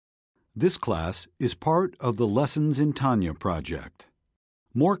This class is part of the Lessons in Tanya project.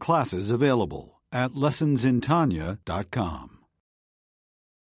 More classes available at lessonsintanya.com.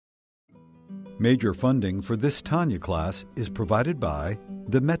 Major funding for this Tanya class is provided by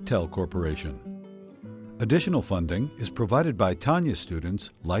the Mettel Corporation. Additional funding is provided by Tanya students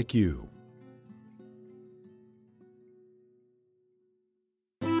like you.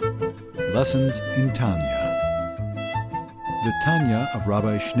 Lessons in Tanya. The Tanya of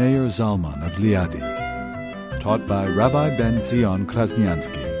Rabbi Schneur Zalman of Liadi, taught by Rabbi Ben Zion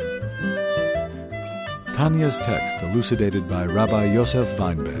Krasniansky. Tanya's text elucidated by Rabbi Yosef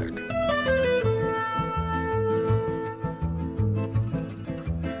Weinberg.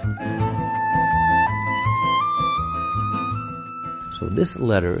 So this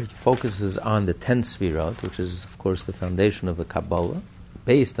letter focuses on the 10 Sfirot, which is, of course, the foundation of the Kabbalah,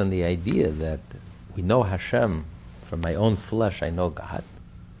 based on the idea that we know Hashem. From my own flesh, I know God.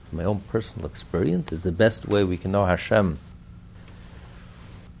 From my own personal experience is the best way we can know Hashem.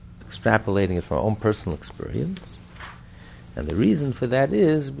 Extrapolating it from our own personal experience. And the reason for that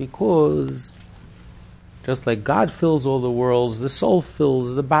is because just like God fills all the worlds, the soul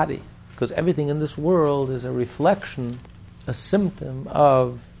fills the body. Because everything in this world is a reflection, a symptom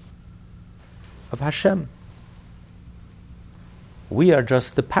of Hashem. We are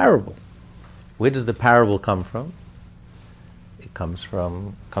just the parable. Where does the parable come from? It comes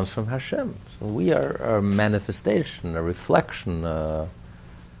from Hashem. So we are a manifestation, a reflection of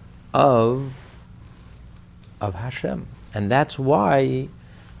Hashem. And that's why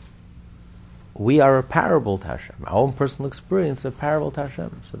we are a parable to Hashem. Our own personal experience is a parable to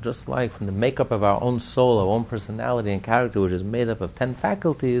Hashem. So just like from the makeup of our own soul, our own personality and character, which is made up of 10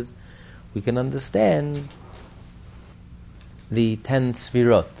 faculties, we can understand the 10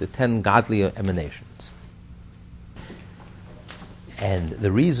 Sfirot, the 10 godly emanations. And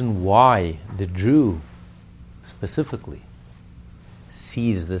the reason why the Jew specifically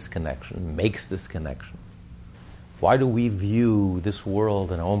sees this connection, makes this connection, why do we view this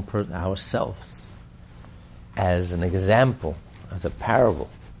world and ourselves as an example, as a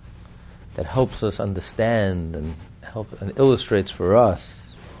parable that helps us understand and illustrates for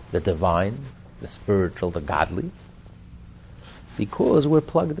us the divine, the spiritual, the godly? Because we're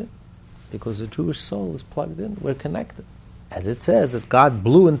plugged in. Because the Jewish soul is plugged in. We're connected. As it says, that God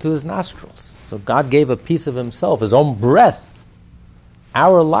blew into his nostrils. So God gave a piece of himself, his own breath.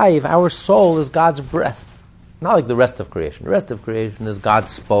 Our life, our soul is God's breath. Not like the rest of creation. The rest of creation is God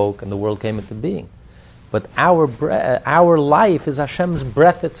spoke and the world came into being. But our life is Hashem's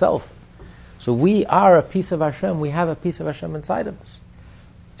breath itself. So we are a piece of Hashem. We have a piece of Hashem inside of us.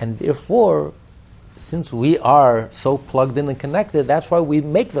 And therefore, since we are so plugged in and connected, that's why we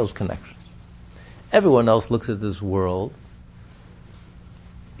make those connections. Everyone else looks at this world,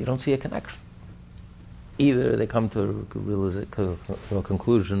 you don't see a connection. Either they come to a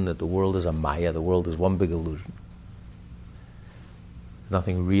conclusion that the world is a maya, the world is one big illusion. There's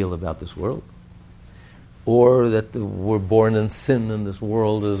nothing real about this world. Or that we're born in sin and this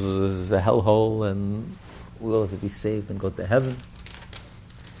world is a hellhole and we'll have to be saved and go to heaven.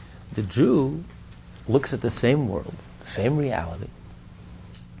 The Jew looks at the same world, the same reality,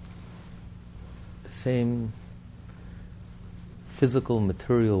 the same physical,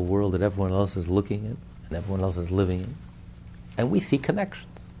 material world that everyone else is looking in and everyone else is living in, and we see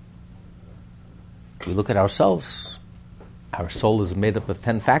connections. We look at ourselves, our soul is made up of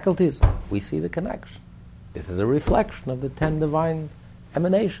 10 faculties, we see the connection. This is a reflection of the 10 divine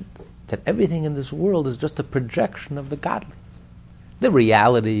emanations, that everything in this world is just a projection of the godly. The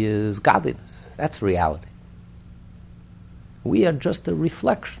reality is godliness. That's reality. We are just a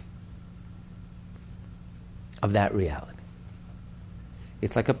reflection of that reality.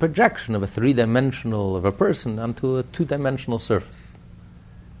 It's like a projection of of a person onto a two-dimensional surface.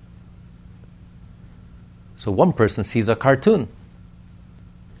 So one person sees a cartoon.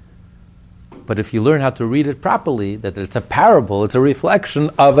 But if you learn how to read it properly, that it's a parable, it's a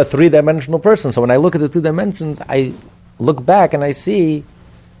reflection of a three-dimensional person. So when I look at the two dimensions, I look back and I see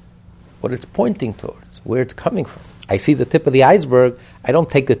what it's pointing towards, where it's coming from. I see the tip of the iceberg. I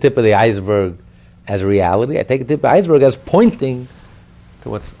don't take the tip of the iceberg as reality. I take the tip of the iceberg as pointing to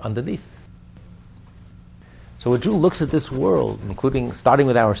what's underneath. So a Jew looks at this world, including starting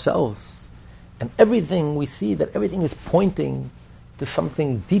with ourselves, and everything we see, that everything is pointing to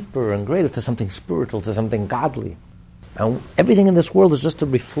something deeper and greater, to something spiritual, to something godly. And everything in this world is just a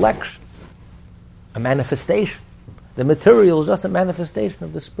reflection, a manifestation. The material is just a manifestation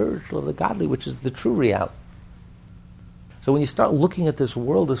of the spiritual, of the godly, which is the true reality. So when you start looking at this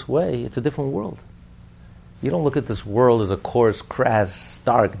world this way, it's a different world. You don't look at this world as a coarse, crass,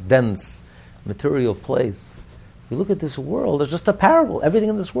 stark, dense, material place. You look at this world as just a parable. Everything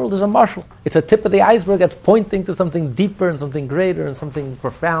in this world is a marshal. It's a tip of the iceberg that's pointing to something deeper and something greater and something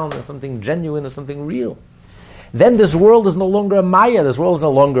profound and something genuine and something real. Then this world is no longer a maya. This world is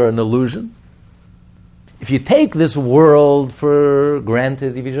no longer an illusion. If you take this world for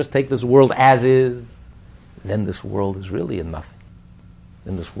granted, if you just take this world as is, then this world is really a nothing.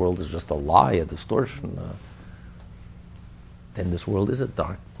 Then this world is just a lie, a distortion. Then this world is a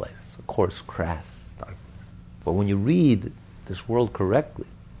dark place, a coarse, crass, dark. But when you read this world correctly,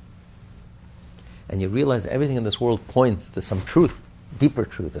 and you realize everything in this world points to some truth, deeper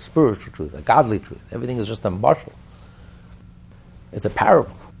truth, a spiritual truth, a godly truth, everything is just a marshal. It's a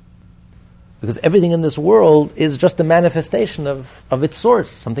parable. Because everything in this world is just a manifestation of its source,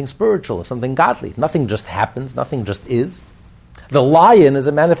 something spiritual, something godly. Nothing just happens, nothing just is. The lion is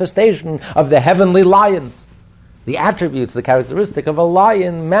a manifestation of the heavenly lions. The attributes, the characteristic of a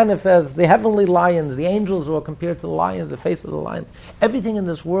lion manifests the heavenly lions, the angels who are compared to the lions, the face of the lion. Everything in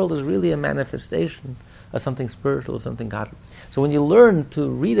this world is really a manifestation of something spiritual, of something godly. So when you learn to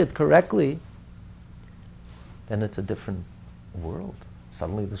read it correctly, then it's a different world.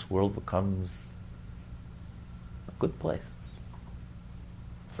 Suddenly this world becomes a good place,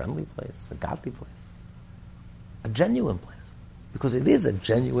 a friendly place, a godly place, a genuine place. Because it is a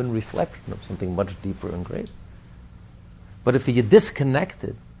genuine reflection of something much deeper and greater. But if you disconnect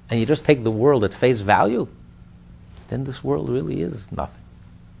it and you just take the world at face value, then this world really is nothing.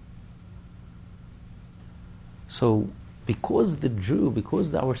 So because the Jew,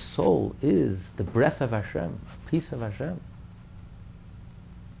 because our soul is the breath of Hashem, a piece of Hashem,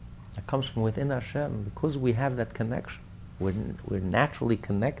 that comes from within Hashem, because we have that connection, we're naturally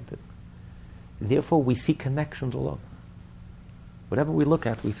connected. Therefore we see connections all over. Whatever we look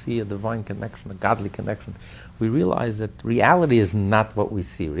at, we see a divine connection, a godly connection. We realize that reality is not what we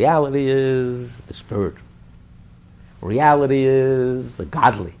see. Reality is the spiritual. Reality is the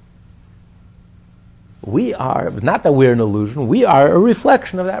godly. We are, not that we're an illusion, we are a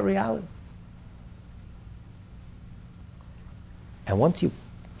reflection of that reality. And once you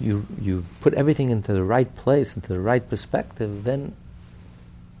put everything into the right place, into the right perspective, then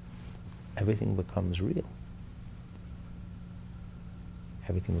everything becomes real.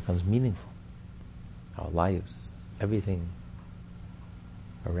 Everything becomes meaningful. Our lives, everything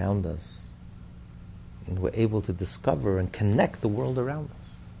around us. And we're able to discover and connect the world around us.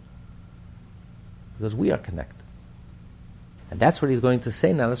 Because we are connected. And that's what he's going to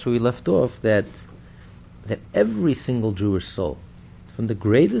say now. That's where we left off, that every single Jewish soul, from the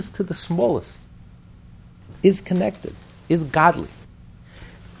greatest to the smallest, is connected, is godly.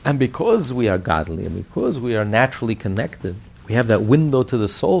 And because we are godly, and because we are naturally connected, we have that window to the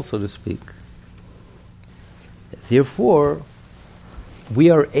soul, so to speak. Therefore, we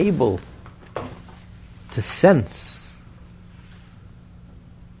are able to sense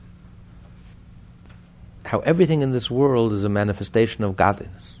how everything in this world is a manifestation of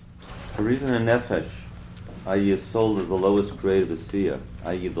godliness. The reason a nefesh, i.e. a soul of the lowest grade of Asiya,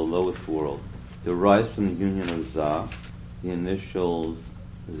 i.e. the lowest world, derives from the union of Zah, the initials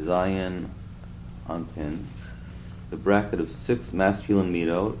Zayin Anpin, the bracket of 6 masculine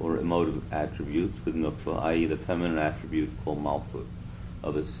midot, or emotive attributes, with nukva, i.e. the feminine attribute called malchut,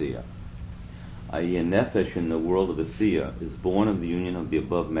 of Asiya. I.e. a nefesh in the world of Asiya is born of the union of the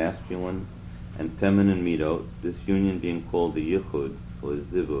above masculine and feminine midot, this union being called the yichud, or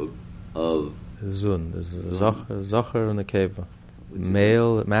zivug, of Zun. There's Zocher and the Keva.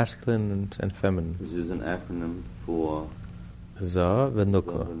 Male, masculine, and feminine. Which is an acronym for Zah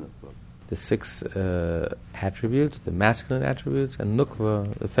v'nukva. The 6 attributes, the masculine attributes, and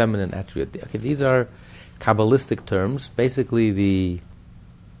nukva, the feminine attribute. Okay, these are Kabbalistic terms. Basically, the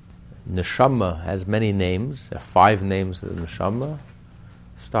neshama has many names. There are 5 names of the neshama,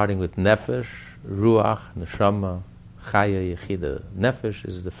 starting with nefesh, ruach, neshama, chaya, yechida. Nefesh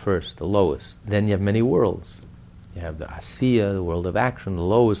is the first, the lowest. Then you have many worlds. You have the Asiya, the world of action, the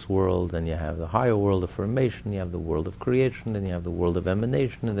lowest world, then you have the higher world of formation, you have the world of creation, then you have the world of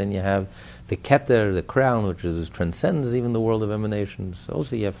emanation, and then you have the Keter, the crown, which transcends even the world of emanation. So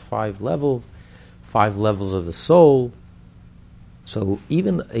also you have 5 levels of the soul. So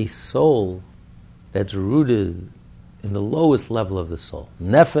even a soul that's rooted in the lowest level of the soul,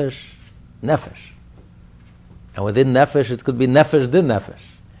 nefesh. And within nefesh, it could be nefesh din nefesh.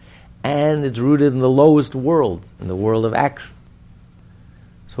 And it's rooted in the lowest world, in the world of action.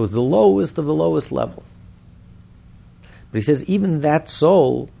 So it's the lowest of the lowest level. But he says even that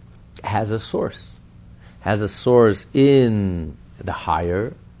soul has a source in the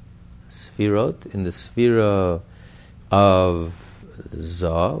higher Sfirot, in the Sfira of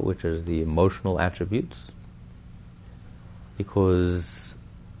Za, which is the emotional attributes, because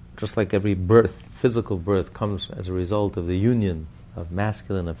just like every birth, physical birth comes as a result of the union of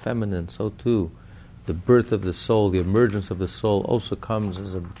masculine and feminine, so too the birth of the soul, the emergence of the soul also comes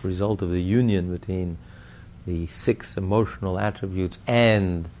as a result of the union between the 6 emotional attributes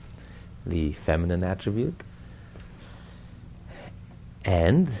and the feminine attribute.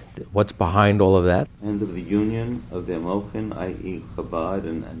 And what's behind all of that? And of the union of the Mochin, i.e. Chabad,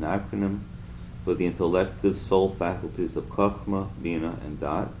 an acronym for the intellective soul faculties of Chochmah, Bina, and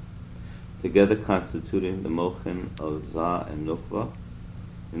Dat, together constituting the Mochin of Za and Nukva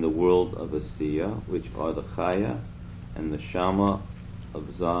in the world of Asiya, which are the Chaya and the Shama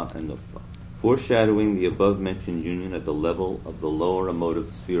of Za and Nukva. Foreshadowing the above-mentioned union at the level of the lower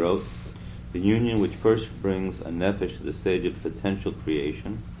emotive Sfirot, the union which first brings a nefesh to the stage of potential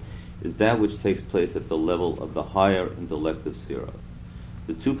creation is that which takes place at the level of the higher intellective Sfirot.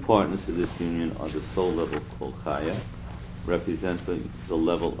 The 2 partners to this union are the soul level called Chaya, representing the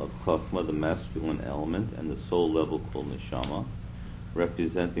level of Chochmah, the masculine element, and the soul level called Neshama,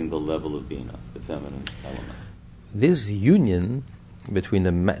 representing the level of Bina, the feminine element. This union between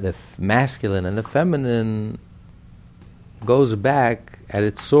the masculine and the feminine goes back at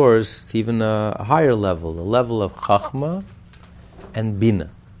its source to even a higher level, the level of Chachma and Bina.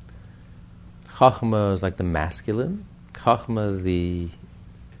 Chachma is like the masculine. Chachma is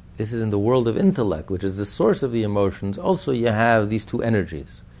this is in the world of intellect, which is the source of the emotions. Also you have these 2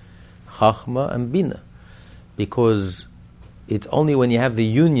 energies, Chachma and Bina, because it's only when you have the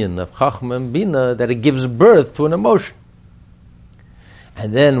union of Chachma and Bina that it gives birth to an emotion.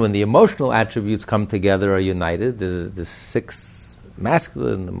 And then when the emotional attributes come together, are united, there's the 6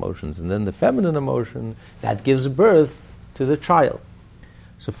 masculine emotions and then the feminine emotion, that gives birth to the child.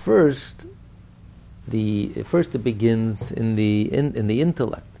 So first it begins in the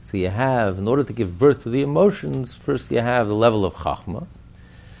intellect. So you have, in order to give birth to the emotions, first you have the level of Chachma.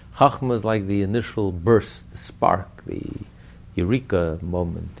 Chachma is like the initial burst, the spark, the eureka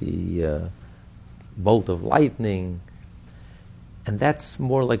moment, the bolt of lightning. And that's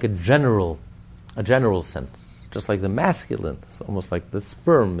more like a general sense, just like the masculine. It's almost like the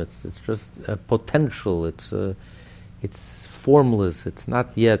sperm. It's just a potential. It's formless. It's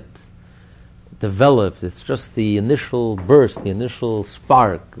not yet developed. It's just the initial burst, the initial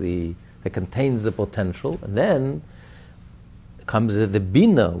spark, that contains the potential. And then comes the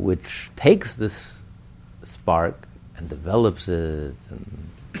Bina, which takes this spark and develops it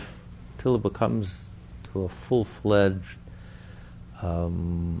until it becomes to a full-fledged,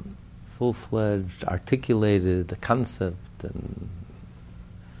 articulated concept and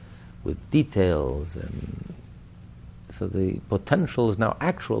with details, and so the potential is now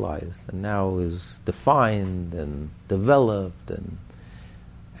actualized and now is defined and developed, and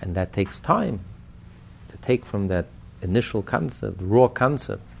that takes time to take from that initial concept, raw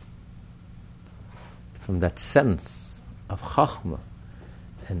concept, from that sense of Chachma,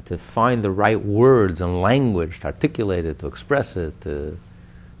 and to find the right words and language to articulate it, to express it, to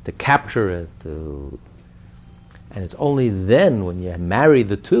capture it. And it's only then, when you marry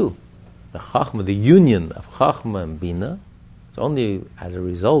the 2, the Chachma, the union of Chachma and Bina, it's only as a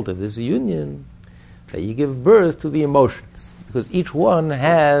result of this union that you give birth to the emotions, because each one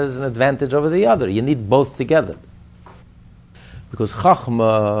has an advantage over the other. You need both together. Because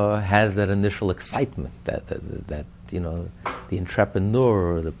Chachma has that initial excitement, that the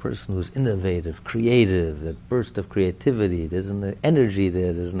entrepreneur, the person who's innovative, creative, that burst of creativity. There's an energy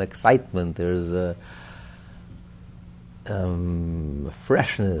there. There's an excitement. There's a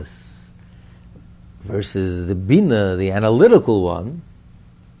freshness. Versus the Bina, the analytical one,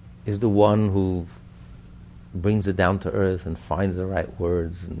 is the one who brings it down to earth and finds the right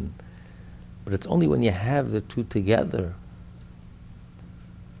words. But it's only when you have the 2 together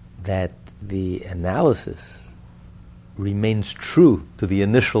that the analysis remains true to the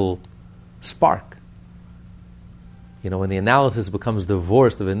initial spark. When the analysis becomes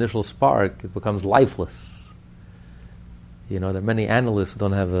divorced of the initial spark, it becomes lifeless. There are many analysts who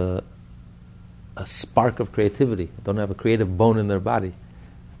don't have a spark of creativity, don't have a creative bone in their body.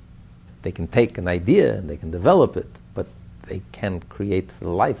 They can take an idea and they can develop it, but they can't create for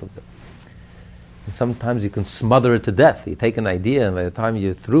the life of it. And sometimes you can smother it to death. You take an idea, and by the time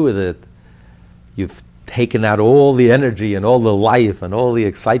you're through with it, you've taken out all the energy and all the life and all the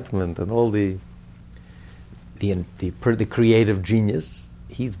excitement and all the creative genius.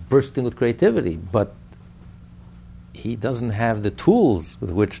 He's bursting with creativity, but he doesn't have the tools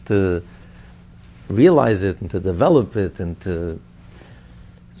with which to realize it and to develop it and to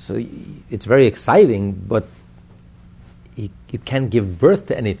So it's very exciting, but it can't give birth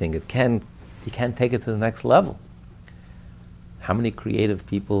to anything. You can't take it to the next level. How many creative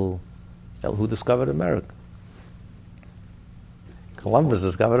people, who discovered America? Columbus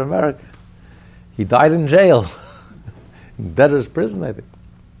discovered America. He died in jail, in debtor's prison, I think.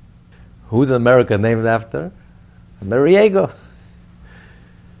 Who's America named after? Mariego.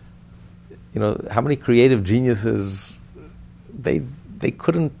 How many creative geniuses, they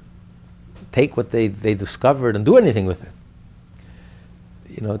couldn't take what they discovered and do anything with it.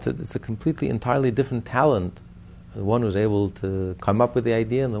 It's a completely, entirely different talent. The one who's able to come up with the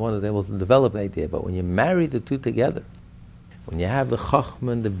idea and the one who's able to develop the idea. But when you marry the two together, when you have the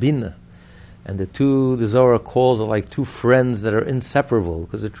Chachma and the Bina, and the Zohar calls are like two friends that are inseparable,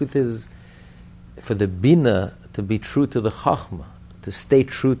 because the truth is, for the Bina to be true to the Chachma, to stay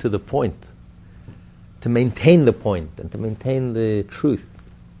true to the point, to maintain the point and to maintain the truth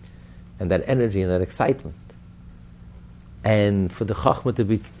and that energy and that excitement, and for the Chachma to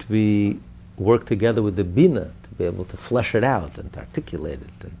be work together with the Bina, to be able to flesh it out and to articulate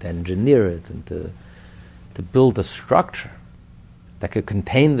it and to engineer it and to build a structure that could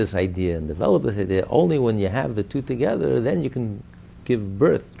contain this idea and develop this idea. Only when you have the two together, then you can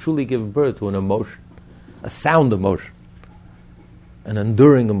truly give birth to an emotion, a sound emotion, an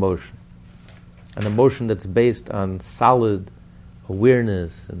enduring emotion, an emotion that's based on solid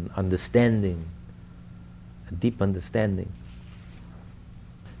awareness and understanding, a deep understanding.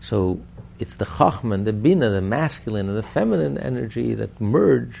 So it's the Chachma and the Bina, the masculine and the feminine energy that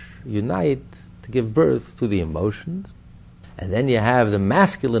merge, unite to give birth to the emotions. And then you have the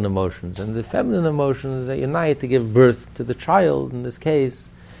masculine emotions and the feminine emotions that unite to give birth to the child, in this case,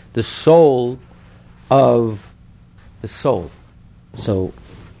 the soul of the soul. So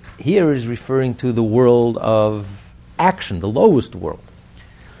here is referring to the world of action, the lowest world.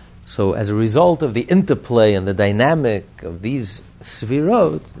 So as a result of the interplay and the dynamic of these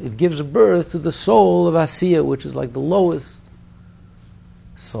sfirot, it gives birth to the soul of Asiya, which is like the lowest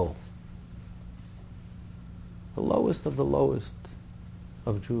soul. The lowest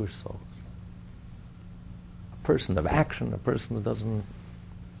of Jewish souls. A person of action, a person who doesn't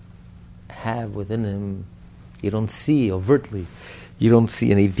have within him, you don't see overtly, you don't see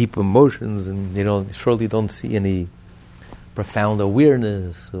any deep emotions, and you surely don't see any profound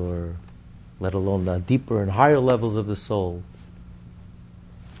awareness, or let alone the deeper and higher levels of the soul.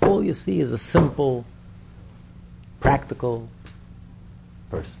 All you see is a simple, practical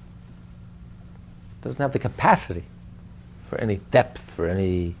person. Doesn't have the capacity for any depth, for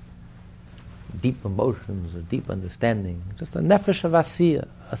any deep emotions or deep understanding. Just a nefesh of Asiya,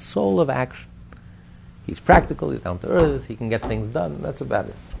 a soul of action. He's practical, he's down to earth, he can get things done, that's about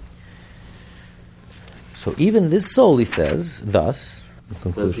it. So even this soul, he says, thus, in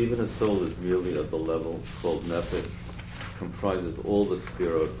conclusion, thus even a soul is merely of the level called nefesh, comprises all the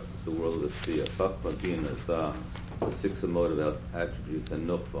sphere of the world of Asiya, Chachma, Bina, Zah, the six emotive attributes, and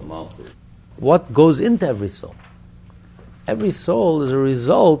Nukva, Malchut. What goes into every soul? Every soul is a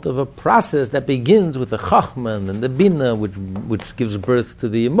result of a process that begins with the Chachma and the Bina, which gives birth to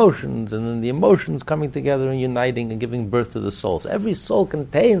the emotions, and then the emotions coming together and uniting and giving birth to the souls. Every soul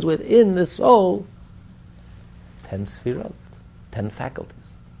contains within the soul 10 sfirot, 10 faculties.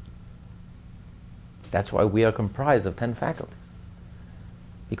 That's why we are comprised of 10 faculties.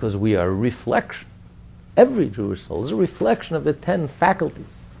 Because we are a reflection. Every Jewish soul is a reflection of the 10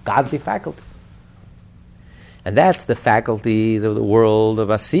 faculties, godly faculties. And that's the faculties of the world of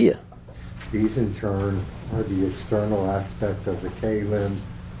Asiya. These in turn are the external aspect of the Kalim,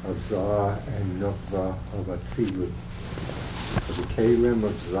 of Zah and Nukva of Atzilut. The Kalim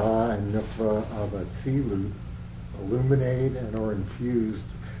of Zah and Nukva of Atzilut illuminate and are infused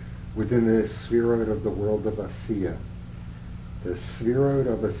within the Sfirot of the world of Asiya. The Sfirot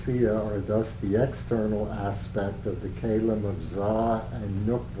of Asiya are thus the external aspect of the Kalim of Zah and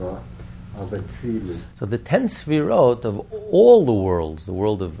Nukva of Atzilut. So the 10 Sfirot of all the worlds, the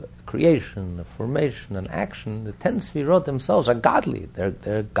world of creation, of formation and action, the 10 Sfirot themselves are godly.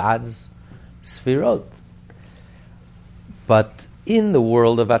 They're God's Sfirot. But in the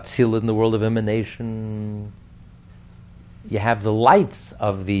world of Atzilut, in the world of emanation, you have the lights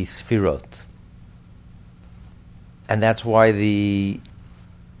of the Sfirot. And that's why the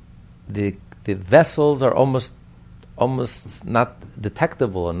vessels are almost not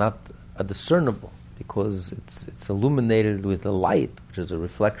detectable and not discernible, because it's illuminated with the light, which is a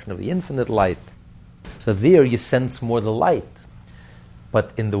reflection of the infinite light. So there you sense more the light.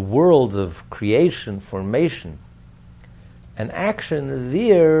 But in the worlds of creation, formation, and action,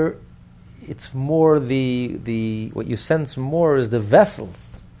 there it's more the what you sense more is the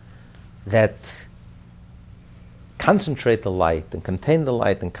vessels that concentrate the light and contain the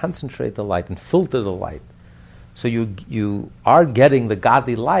light and concentrate the light and filter the light. So you are getting the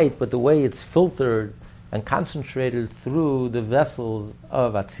godly light, but the way it's filtered and concentrated through the vessels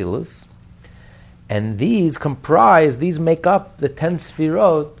of Atzilus. And these make up the 10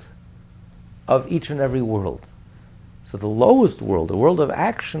 Sfirot of each and every world. So the lowest world, the world of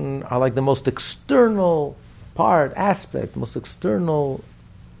action, are like the most external aspect, most external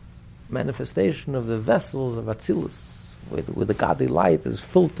manifestation of the vessels of Atzilus, where the godly light is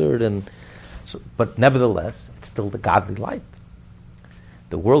filtered, but nevertheless, it's still the godly light.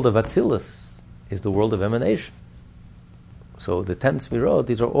 The world of Atzilus is the world of emanation. So the 10 Sfirot,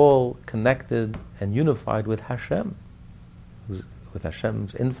 these are all connected and unified with Hashem, with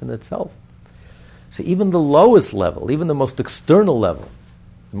Hashem's infinite self. So even the lowest level, even the most external level,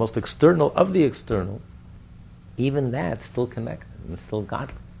 the most external of the external, even that's still connected and still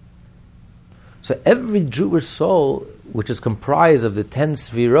godly. So every Jewish soul, which is comprised of the 10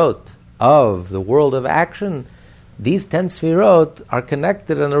 Sfirot of the world of action, these 10 Sfirot are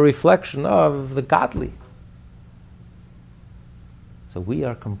connected and a reflection of the godly. So we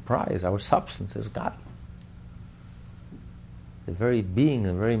are comprised, our substance is godly. The very being,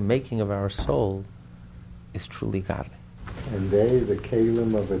 the very making of our soul is truly godly. And they, the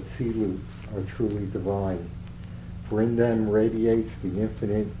Kalim of Atzilut, are truly divine. For in them radiates the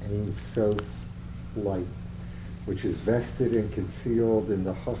infinite Ein Sof light, which is vested and concealed in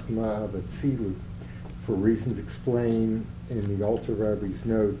the Chachma of Atzilut, for reasons explained in the Alter Rebbe's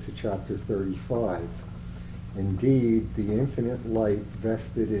note to chapter 35. Indeed, the infinite light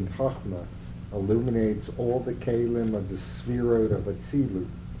vested in Chachma illuminates all the Kalim of the Sfirot of Atzilut.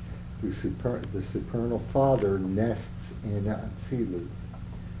 The supernal Father nests in Atzilut.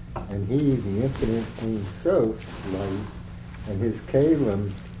 And he, the infinite Ein Sof light, and his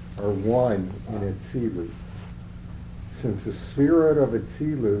Kalim are one in Atzilut. Since the Sfirot of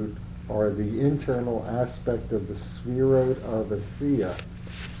Atzilut are the internal aspect of the Sfirot of Asiya,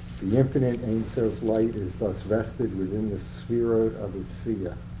 the infinite Ein Sof light is thus vested within the Sfirot of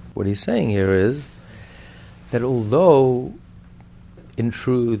Asiya. What he's saying here is that although, in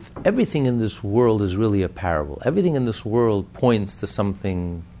truth, everything in this world is really a parable, everything in this world points to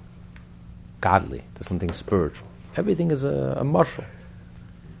something godly, to something spiritual. Everything is a mashal.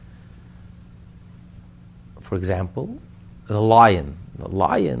 For example, the lion. The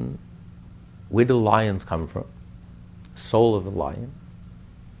lion, where do lions come from? Soul of the lion.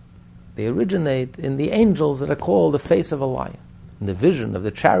 They originate in the angels that are called the face of a lion. In the vision of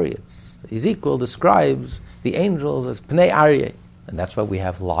the chariots, Ezekiel describes the angels as Pnei Aryeh. And that's why we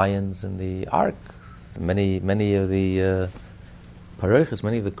have lions in the ark. Many of the parachas,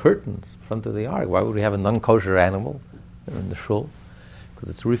 many of the curtains in front of the ark. Why would we have a non-kosher animal in the shul? Because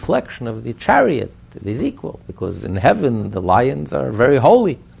it's a reflection of the chariot of Ezekiel. Because in heaven, the lions are very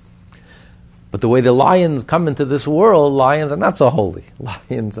holy. But the way the lions come into this world, lions are not so holy.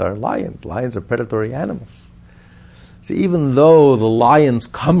 Lions are lions. Lions are predatory animals. So even though the lions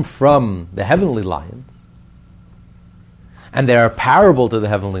come from the heavenly lions, and they are parable to the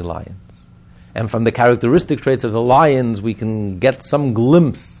heavenly lions, and from the characteristic traits of the lions we can get some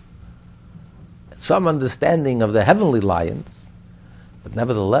glimpse, some understanding of the heavenly lions, but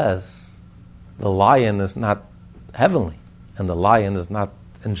nevertheless, the lion is not heavenly, and the lion is not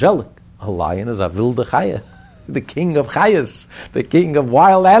angelic. A lion is a wilde chaya, the king of chayas, the king of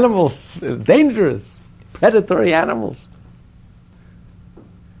wild animals, dangerous, predatory animals.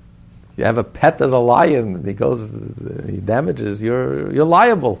 You have a pet as a lion, he damages, you're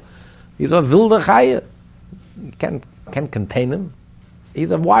liable. He's a wilde chaya. You can't contain him.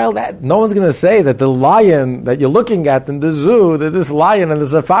 He's a wild animal. No one's going to say that the lion that you're looking at in the zoo, that this lion in the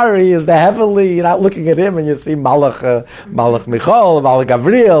safari is the heavenly. You're not looking at him and you see Malach Michal, Malach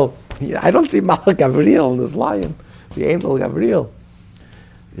Gabriel. I don't see Malach Gabriel in this lion, the angel Gabriel.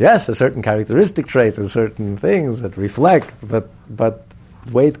 Yes, a certain characteristic traits and certain things that reflect, but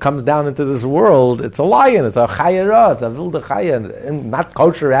the way it comes down into this world, it's a lion, it's a chayera, it's a wilde chaya, not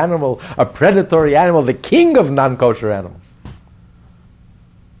kosher animal, a predatory animal, the king of non-kosher animals.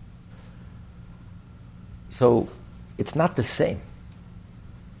 So it's not the same.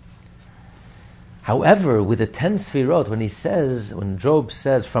 However, with the 10 Sfirot, when Job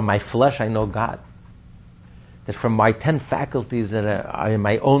says, from my flesh I know God, that from my 10 faculties that are in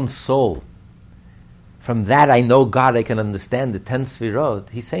my own soul, from that I know God, I can understand the 10 Sfirot,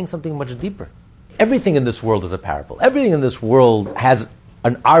 he's saying something much deeper. Everything in this world is a parable. Everything in this world has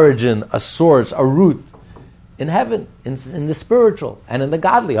an origin, a source, a root in heaven, in the spiritual, and in the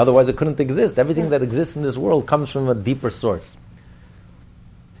godly. Otherwise it couldn't exist. Everything that exists in this world comes from a deeper source.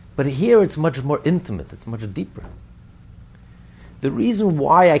 But here it's much more intimate, it's much deeper. The reason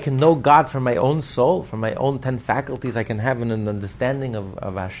why I can know God from my own soul, from my own 10 faculties, I can have an understanding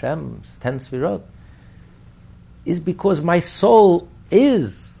of Hashem's 10 Sfirot, is because my soul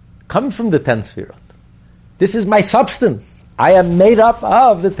comes from the 10 Sfirot. This is my substance. I am made up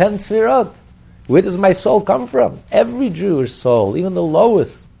of the 10 Sfirot. Where does my soul come from? Every Jewish soul, even the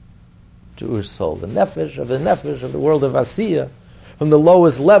lowest Jewish soul, the nefesh of the world of Asiya, from the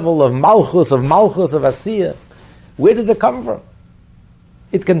lowest level of Malchus of Asiya. Where does it come from?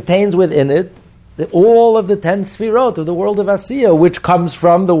 It contains within it all of the 10 Sfirot of the world of Asiya, which comes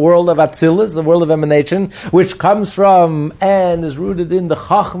from the world of Atzilus, the world of emanation, which comes from and is rooted in the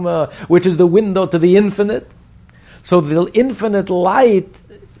Chachma, which is the window to the infinite. So the infinite light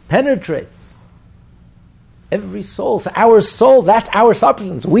penetrates every soul. So our soul, that's our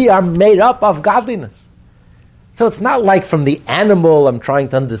substance. We are made up of godliness. So it's not like from the animal I'm trying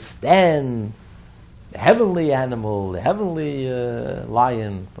to understand the heavenly animal, the heavenly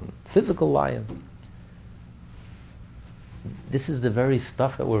lion, from the physical lion. This is the very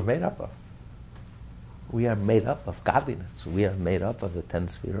stuff that we're made up of. We are made up of godliness. We are made up of the 10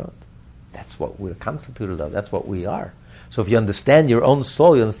 Sfirot. That's what we're constituted of. That's what we are. So if you understand your own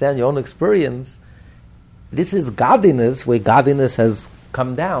soul, you understand your own experience, this is godliness, where godliness has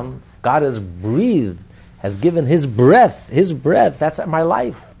come down. God has breathed, has given His breath, that's my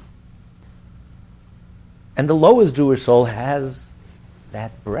life. And the lowest Jewish soul has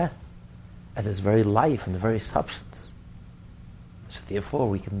that breath as its very life and the very substance. So therefore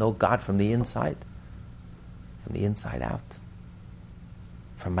we can know God from the inside out.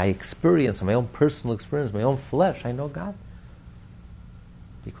 From my experience, from my own personal experience, my own flesh, I know God.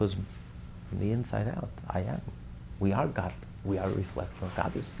 Because from the inside out, I am. We are God. We are a reflection of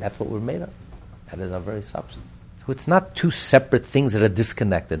God. That's what we're made of. That is our very substance. So it's not two separate things that are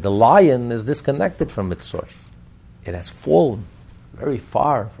disconnected. The lion is disconnected from its source. It has fallen very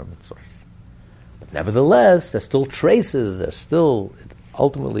far from its source. But nevertheless, there's still traces. There's still,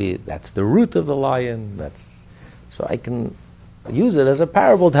 ultimately, that's the root of the lion. So I can use it as a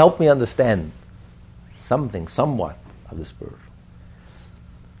parable to help me understand something, somewhat, of the spiritual.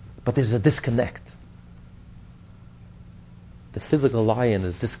 But there's a disconnect. The physical lion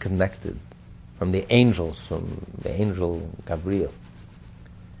is disconnected from the angels, from the angel Gabriel.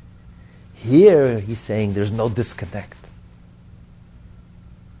 Here he's saying there's no disconnect.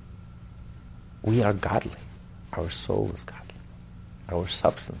 We are godly. Our soul is godly. Our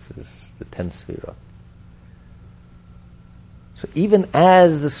substance is the 10 Sfirot. So even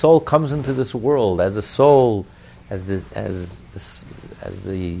as the soul comes into this world, as the soul, as the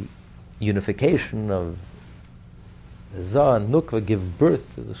unification of the Zah and Nukva give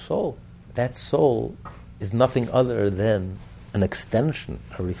birth to the soul, that soul is nothing other than an extension,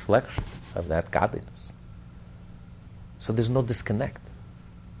 a reflection of that godliness. So there's no disconnect.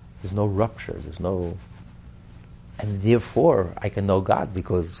 There's no rupture. And therefore I can know God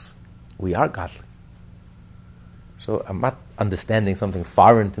because we are godly. So I'm not understanding something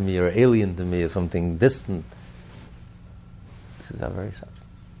foreign to me or alien to me or something distant. This is our very substance.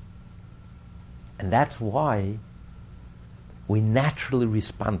 And that's why we naturally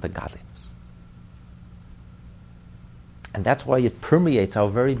respond to godliness. And that's why it permeates our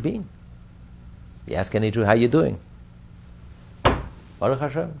very being. You ask any Jew, how you doing? Baruch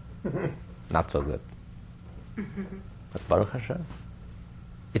Hashem. Not so good. But Baruch Hashem.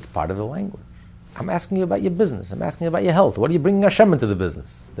 It's part of the language. I'm asking you about your business. I'm asking you about your health. What are you bringing Hashem into the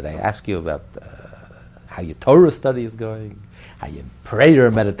business? Did I ask you about how your Torah study is going? How your prayer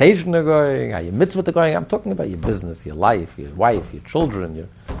and meditation are going? How your mitzvot are going? I'm talking about your business, your life, your wife, your children.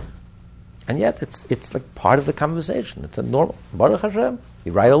 And yet it's like part of the conversation. It's a normal, Baruch Hashem.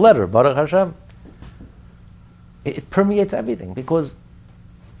 You write a letter, Baruch Hashem. It permeates everything because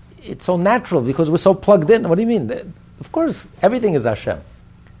it's so natural, because we're so plugged in. What do you mean? Of course, everything is Hashem.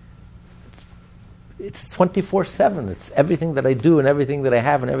 It's 24/7. It's everything that I do and everything that I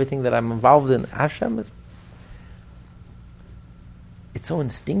have and everything that I'm involved in. Hashem is... It's so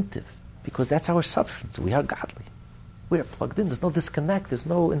instinctive because that's our substance. We are godly. We are plugged in. There's no disconnect. There's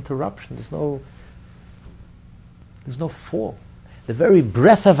no interruption. There's no fall. The very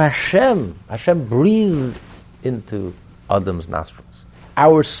breath of Hashem breathed into Adam's nostrils.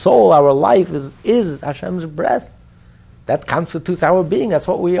 Our soul, our life is Hashem's breath. That constitutes our being. That's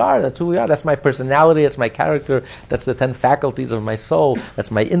what we are. That's who we are. That's my personality. That's my character. That's the 10 faculties of my soul.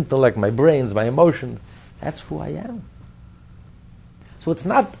 That's my intellect, my brains, my emotions. That's who I am. So it's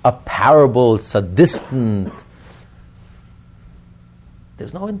not a parable. It's a distant.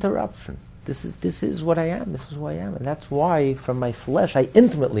 There's no interruption. This is what I am. This is who I am. And that's why from my flesh I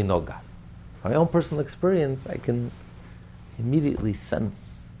intimately know God. From my own personal experience I can immediately sense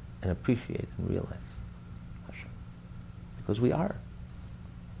and appreciate and realize Hashem. Because we are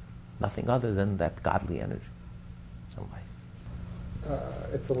nothing other than that godly energy in life.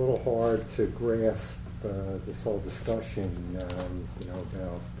 It's a little hard to grasp this whole discussion,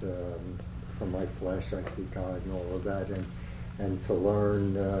 about from my flesh I see God and all of that, and to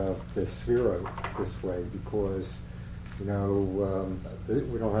learn the Sefirot this way, because we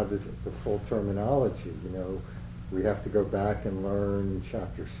don't have the full terminology. We have to go back and learn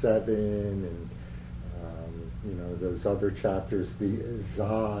chapter 7 and those other chapters, the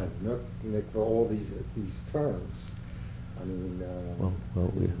Zah, Nuk, Nikva, all these terms. I mean,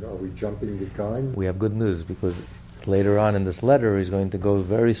 are we jumping the gun? We have good news, because later on in this letter he's going to go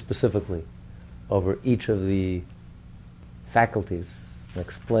very specifically over each of the faculties and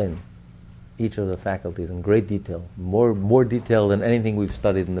explain each of the faculties in great detail, more detail than anything we've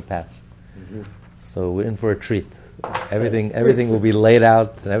studied in the past. Mm-hmm. So we're in for a treat. Everything will be laid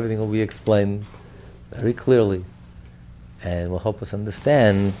out and everything will be explained very clearly, and will help us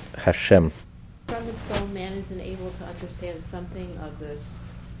understand Hashem. From the soul, man isn't able to understand something of the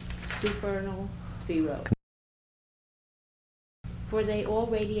supernal Sefirot. For they all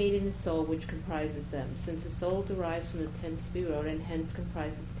radiate in the soul which comprises them. Since the soul derives from the 10 Sefirot and hence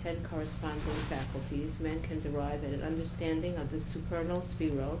comprises 10 corresponding faculties, man can derive an understanding of the supernal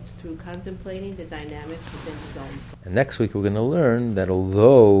Sefirot through contemplating the dynamics within his own soul. And next week we're going to learn that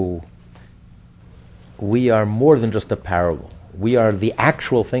although we are more than just a parable, we are the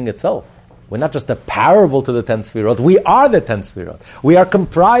actual thing itself. We're not just a parable to the 10 Sefirot, we are the 10 Sefirot. We are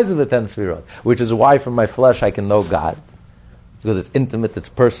comprised of the 10 Sefirot, which is why from my flesh I can know God. Because it's intimate, it's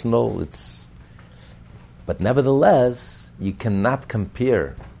personal, but nevertheless, you cannot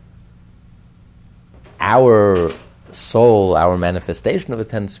compare our soul, our manifestation of the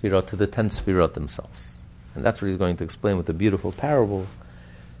 10 Sefirot to the 10 Sefirot themselves. And that's what he's going to explain with the beautiful parable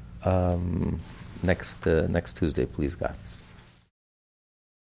next Tuesday, please God.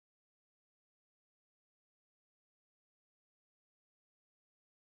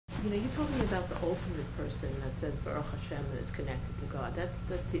 You're talking about the ultimate person that says Baruch Hashem and is connected to God. That's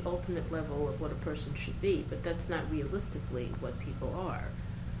the ultimate level of what a person should be, but that's not realistically what people are.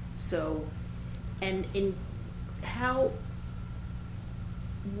 So, and in how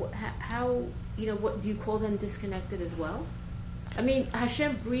what do you call them, disconnected as well? I mean,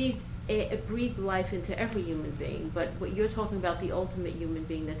 Hashem breathed life into every human being, but what you're talking about, the ultimate human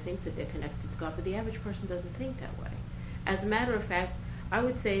being that thinks that they're connected to God, but the average person doesn't think that way. As a matter of fact, I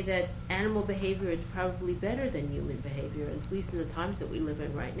would say that animal behavior is probably better than human behavior, at least in the times that we live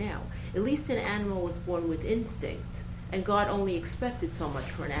in right now. At least an animal was born with instinct, and God only expected so much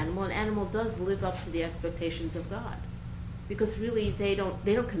for an animal. An animal does live up to the expectations of God, because really they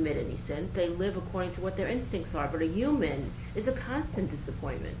don't commit any sins. They live according to what their instincts are. But a human is a constant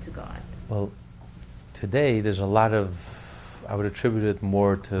disappointment to God. Well, today there's a lot of, I would attribute it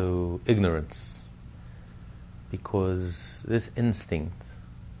more to ignorance. Because this instinct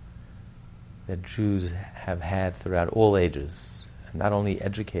that Jews have had throughout all ages, and not only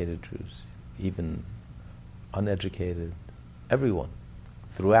educated Jews, even uneducated, everyone,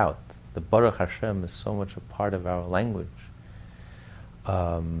 throughout, the Baruch Hashem is so much a part of our language.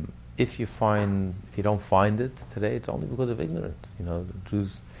 If you don't find it today, it's only because of ignorance. The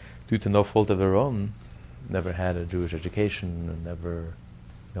Jews, due to no fault of their own, never had a Jewish education, and never,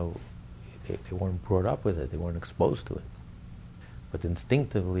 they weren't brought up with it, they weren't exposed to it. But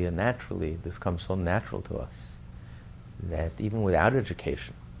instinctively and naturally, this comes so natural to us that even without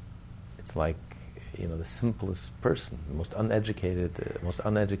education, it's like, the simplest person, the most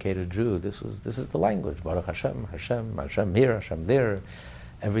uneducated Jew, this is the language. Baruch Hashem, Hashem, Hashem here, Hashem there.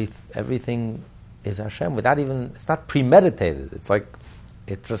 Everything is Hashem without even, it's not premeditated. It's like,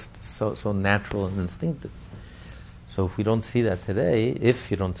 it's just so natural and instinctive. So if you don't see that today,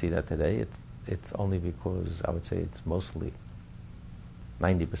 it's only because, I would say it's mostly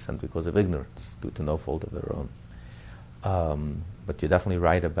 90% because of ignorance, due to no fault of their own. But you're definitely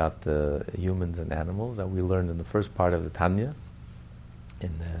right about the humans and animals that we learned in the first part of the Tanya,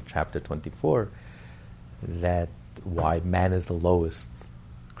 in chapter 24, that why man is the lowest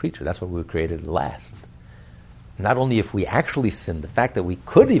creature. That's why we were created last. Not only if we actually sin, the fact that we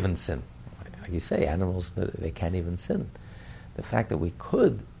could even sin. Like you say, animals, they can't even sin. The fact that we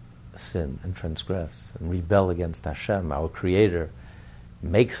could sin and transgress and rebel against Hashem, our Creator,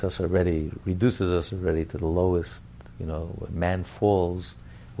 reduces us already to the lowest. When man falls,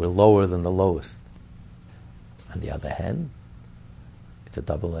 we're lower than the lowest. On the other hand, it's a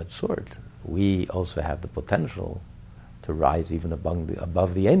double-edged sword. we also have the potential to rise even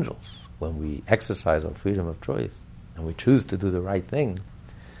above the angels when we exercise our freedom of choice and we choose to do the right thing.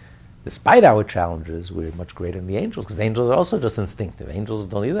 Despite our challenges, we're much greater than the angels, because angels are also just instinctive. Angels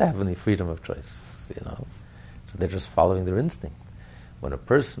don't either have any freedom of choice, so they're just following their instinct. When a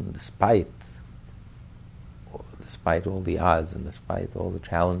person, despite all the odds and despite all the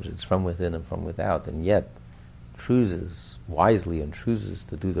challenges from within and from without, and yet chooses wisely and chooses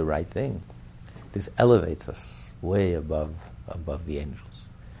to do the right thing, this elevates us way above the angels.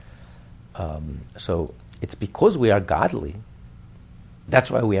 So it's because we are godly.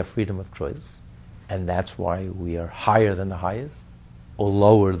 That's why we have freedom of choice, and that's why we are higher than the highest or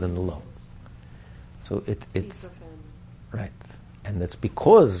lower than the low. So it's right, and it's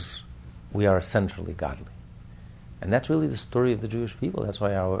because we are essentially godly. And that's really the story of the Jewish people. That's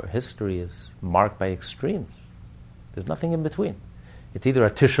why our history is marked by extremes. There's nothing in between. It's either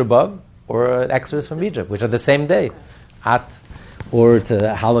a Tisha B'Av or an Exodus from Egypt, which are the same day. Or it's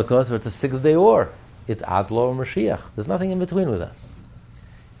a Holocaust, or it's a 6-day war. It's Oslo or Mashiach. There's nothing in between with us.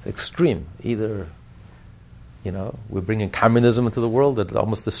 It's extreme. Either, we're bringing communism into the world that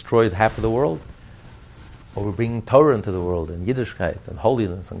almost destroyed half of the world, or we're bringing Torah into the world, and Yiddishkeit, and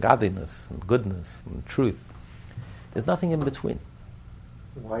holiness, and godliness, and goodness, and truth. There's nothing in between.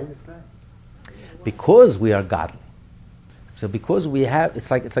 Why is that? Because we are godly. So because we have, it's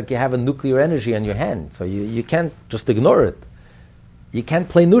like you have a nuclear energy in your hand, so you can't just ignore it. You can't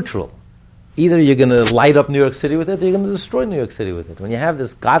play neutral. Either you're going to light up New York City with it, or you're going to destroy New York City with it. When you have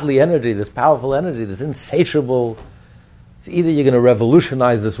this godly energy, this powerful energy, this insatiable, either you're going to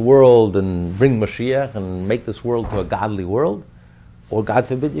revolutionize this world and bring Mashiach and make this world to a godly world, or God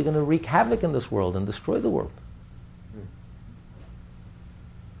forbid, you're going to wreak havoc in this world and destroy the world.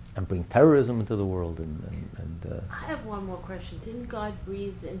 And bring terrorism into the world. I have one more question. Didn't God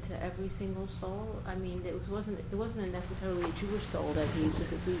breathe into every single soul? I mean, it wasn't necessarily a Jewish soul that he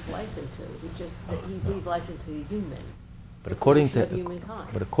breathed life into. It just that he breathed life into a human. But according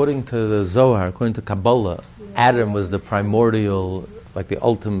to the Zohar, according to Kabbalah, Adam was the primordial, like the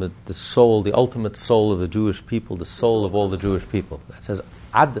ultimate soul of the Jewish people, the soul of all the Jewish people. That says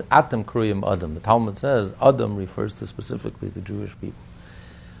Atam Kriyim Adam. The Talmud says Adam refers to specifically the Jewish people.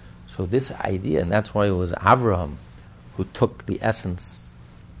 So this idea, and that's why it was Avraham who took the essence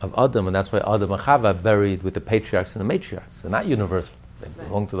of Adam, and that's why Adam and Chava are buried with the patriarchs and the matriarchs. They're not universal. They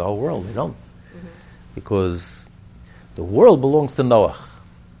belong to the whole world. They don't. Mm-hmm. Because the world belongs to Noach.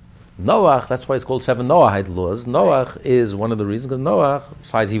 Noach, that's why it's called 7 Noahide laws. Noach is one of the reasons, because Noach,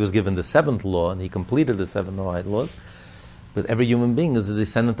 besides he was given the 7th law, and he completed the 7 Noahide laws, because every human being is a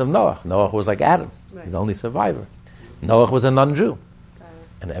descendant of Noach. Noach was like Adam. Right. He's the only survivor. Noach was a non-Jew.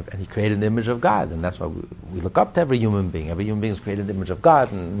 And he created the image of God, and that's why we look up to every human being. Every human being is created in the image of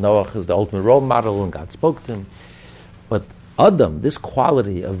God, and Noach is the ultimate role model, and God spoke to him. But Adam, this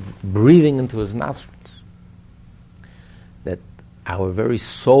quality of breathing into his nostrils, that our very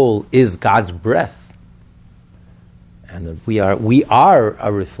soul is God's breath, and that we are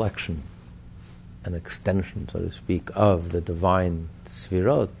a reflection, an extension, so to speak, of the divine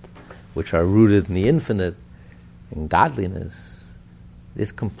Sfirot, which are rooted in the infinite, in godliness.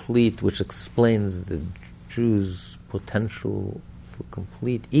 This complete, which explains the Jews' potential for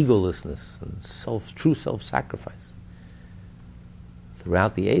complete egolessness and true self-sacrifice.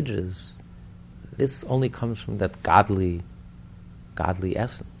 Throughout the ages, this only comes from that godly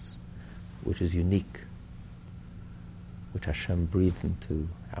essence, which is unique, which Hashem breathed into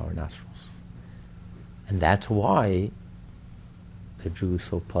our nostrils. And that's why the Jew is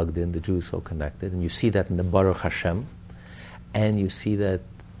so plugged in, the Jew is so connected, and you see that in the Baruch Hashem. And you see that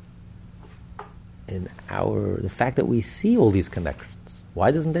in the fact that we see all these connections.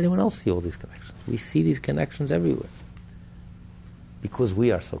 Why doesn't anyone else see all these connections? We see these connections everywhere. Because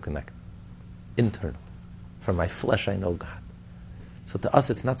we are so connected. Internally. From my flesh I know God. So to us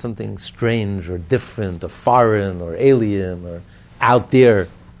it's not something strange or different or foreign or alien or out there.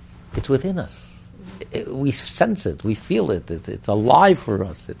 It's within us. We sense it. We feel it. It's alive for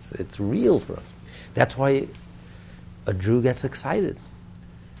us. It's real for us. That's why a Jew gets excited.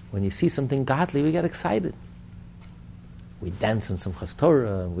 When you see something godly, we get excited. We dance in Simchas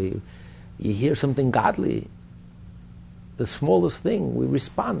Torah. You hear something godly. The smallest thing, we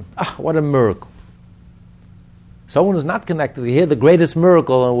respond. Ah, what a miracle. Someone who's not connected, you hear the greatest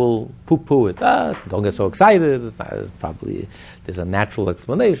miracle and will poo-poo it. Don't get so excited. There's a natural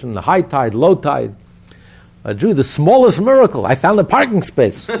explanation. The high tide, low tide. A Jew, the smallest miracle. I found a parking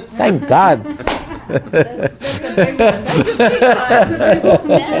space. Thank God. That's a big one. That's a big one.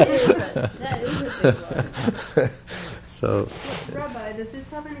 That is a big one. So, Rabbi, does this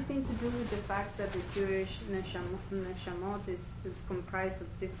have anything to do with the fact that the Jewish neshamot is comprised of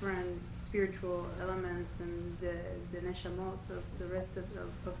different spiritual elements, and the neshamot of the rest of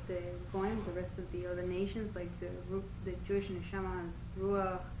the goyim, the rest of the other nations, like the Jewish neshama has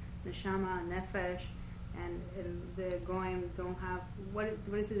ruach, neshama, nefesh, and the goyim don't have, what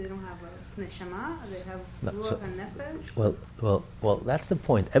is it? They don't have a neshama. They have ruach and nefesh. Well, that's the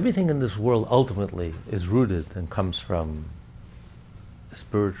point. Everything in this world ultimately is rooted and comes from the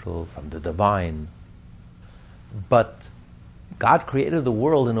spiritual, from the divine. But God created the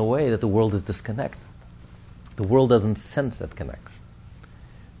world in a way that the world is disconnected. The world doesn't sense that connection.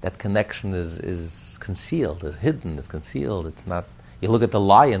 That connection is concealed, is hidden, is concealed. It's not. You look at the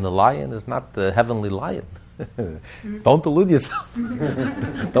lion is not the heavenly lion. Don't delude yourself.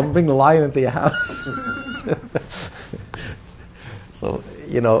 Don't bring the lion into your house. So,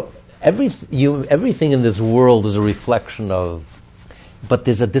 everything in this world is a reflection of, but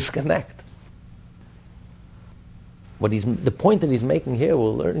there's a disconnect. The point that he's making here, we're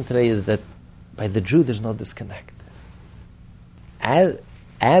learning today, is that by the Jew there's no disconnect.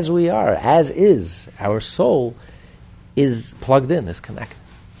 As we are, as is, our soul is plugged in, is connected.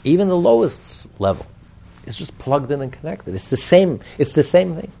 Even the lowest level is just plugged in and connected. It's the same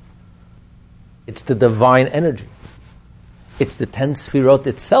thing. It's the divine energy. It's the 10 sefirot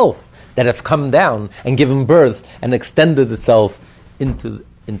itself that have come down and given birth and extended itself into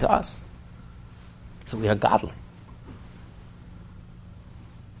us. So we are godly.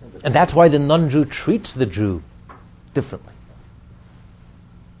 And that's why the non-Jew treats the Jew differently.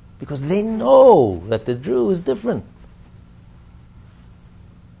 Because they know that the Jew is different.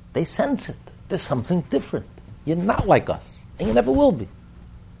 They sense it. There's something different. You're not like us, and you never will be.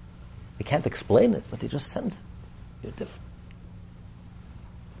 They can't explain it, but they just sense it. You're different.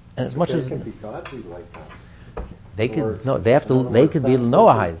 And as much as they can be godly like us. They can they could be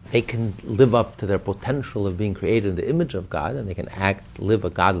Noahide. They can live up to their potential of being created in the image of God, and they can live a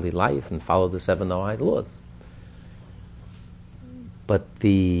godly life and follow the 7 Noahide laws. But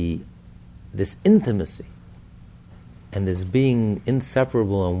this intimacy and this being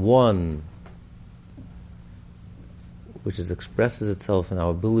inseparable and one, which expresses itself in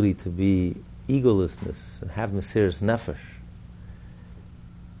our ability to be egolessness and have mesiras nefesh,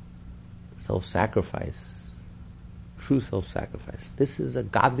 self-sacrifice, true self-sacrifice. This is a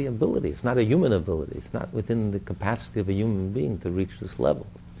godly ability. It's not a human ability. It's not within the capacity of a human being to reach this level.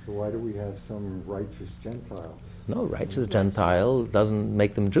 So why do we have some righteous Gentiles? No, righteous Gentile doesn't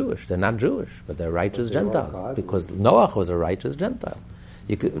make them Jewish. They're not Jewish, but they're righteous Gentiles. Because Noach was a righteous Gentile.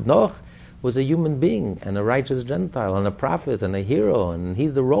 Noach was a human being and a righteous Gentile and a prophet and a hero, and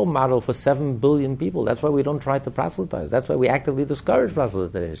he's the role model for 7 billion people. That's why we don't try to proselytize. That's why we actively discourage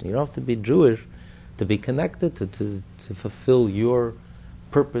proselytization. You don't have to be Jewish to be connected, to fulfill your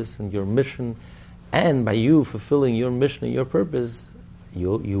purpose and your mission. And by you fulfilling your mission and your purpose,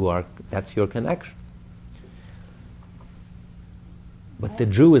 that's your connection. But the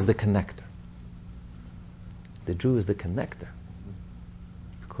Jew is the connector. The Jew is the connector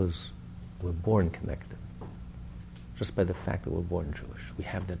because we're born connected. Just by the fact that we're born Jewish. We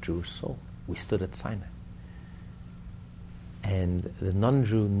have that Jewish soul. We stood at Sinai. And the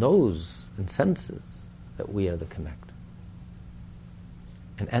non-Jew knows and senses that we are the connector.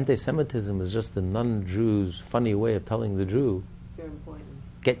 And anti-Semitism is just the non-Jew's funny way of telling the Jew, You're important.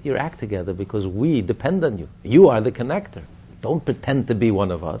 Get your act together because we depend on you. You are the connector. Don't pretend to be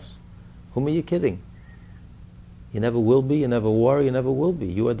one of us. Whom are you kidding? You never will be, you never were, you never will be.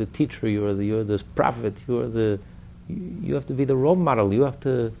 You are the teacher, you are the prophet, you have to be the role model, you have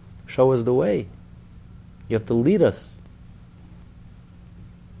to show us the way. You have to lead us.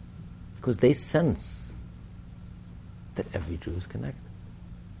 Because they sense that every Jew is connected.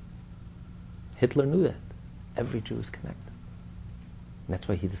 Hitler knew that. Every Jew is connected. And that's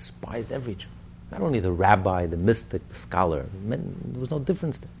why he despised every Jew. Not only the rabbi, the mystic, the scholar. There was no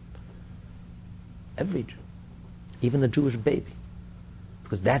difference there. Every Jew. Even a Jewish baby.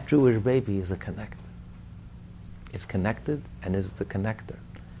 Because that Jewish baby is a connector. It's connected and is the connector.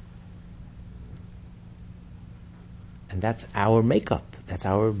 And that's our makeup. That's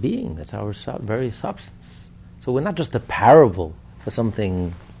our being. That's our very substance. So we're not just a parable for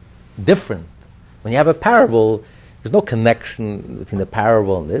something different. When you have a parable, there's no connection between the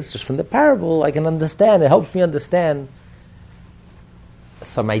parable and this. Just from the parable, I can understand. It helps me understand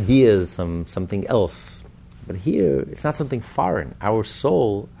some ideas, something else. But here, it's not something foreign. Our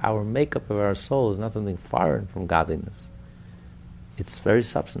soul, our makeup of our soul is not something foreign from godliness. Its very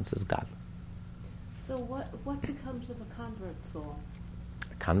substance is godly. So what becomes of a convert soul?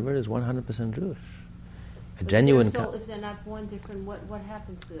 A convert is 100% Jewish. A genuine. If they're not born different, what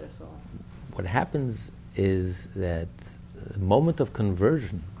happens to their soul? What happens is that the moment of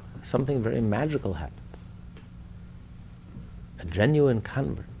conversion, something very magical happens. A genuine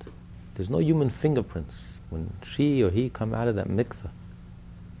convert. There's no human fingerprints when she or he come out of that mikveh.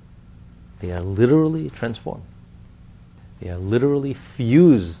 They are literally transformed. They are literally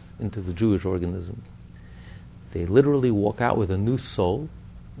fused into the Jewish organism. They literally walk out with a new soul,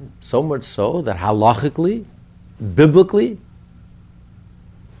 so much so that halachically, biblically,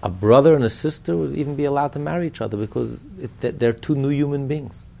 a brother and a sister would even be allowed to marry each other because they're two new human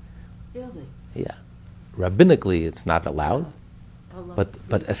beings. Really? Yeah. Rabbinically, it's not allowed, but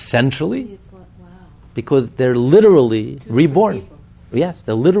essentially, It's like, wow. because they're literally Two reborn. different people. Yes,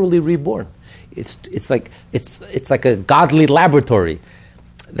 they're literally reborn. It's like a godly laboratory.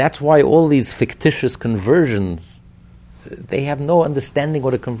 That's why all these fictitious conversions, they have no understanding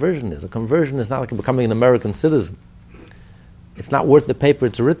what a conversion is. A conversion is not like becoming an American citizen. It's not worth the paper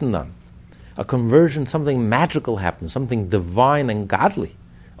it's written on. A conversion, something magical happens, something divine and godly.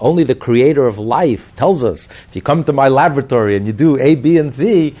 Only the creator of life tells us, if you come to my laboratory and you do A, B, and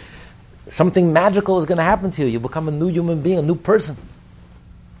C, something magical is going to happen to you. You become a new human being, a new person.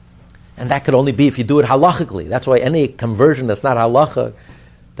 And that could only be if you do it halachically. That's why any conversion that's not halacha,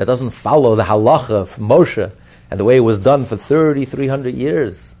 that doesn't follow the halacha of Moshe and the way it was done for 300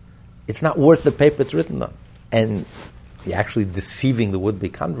 years, it's not worth the paper it's written on. And you're actually deceiving the would-be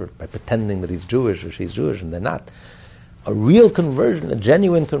convert by pretending that he's Jewish or she's Jewish, and they're not. A real conversion, a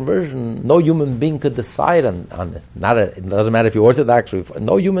genuine conversion, no human being could decide on it. It doesn't matter if you're Orthodox or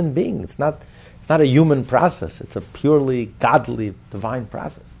no human being. It's not a human process. It's a purely godly, divine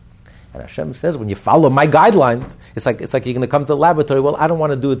process. And Hashem says, when you follow my guidelines, it's like you're going to come to the laboratory. Well, I don't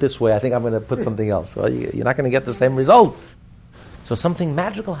want to do it this way. I think I'm going to put something else. Well, you're not going to get the same result. So something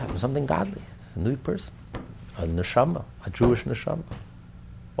magical happens, something godly. It's a new person, a neshama, a Jewish neshama.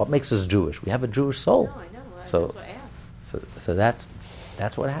 What makes us Jewish? We have a Jewish soul. No, I know. So, that's what I asked. So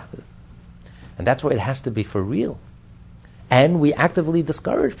that's what happens. And that's why it has to be for real. And we actively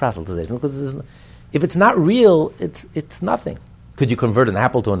discourage proselytization because if it's not real, it's nothing. Could you convert an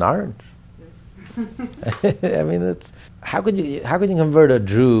apple to an orange? I mean, how could you convert a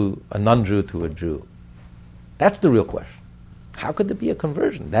non-Jew to a Jew? That's the real question. How could there be a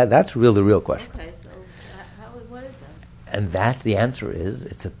conversion? That's the real question. Okay, so what is that? And the answer is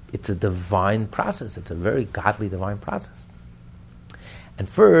it's a divine process. It's a very godly divine process. And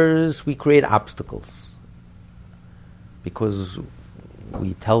first, we create obstacles because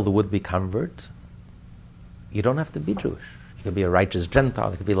we tell the would-be convert, you don't have to be Jewish. You can be a righteous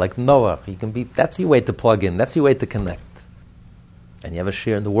Gentile. You can be like Noah. That's your way to plug in. That's your way to connect. And you have a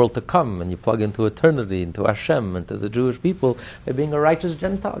share in the world to come, and you plug into eternity, into Hashem, and to the Jewish people by being a righteous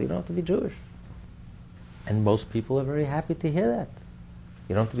Gentile. You don't have to be Jewish. And most people are very happy to hear that.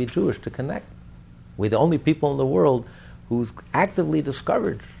 You don't have to be Jewish to connect. We're the only people in the world who actively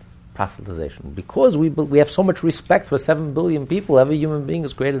discourage proselytization because we have so much respect for 7 billion people. Every human being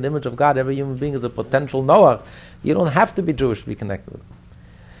is created in the image of God. Every human being is a potential Noah. You don't have to be Jewish to be connected with them.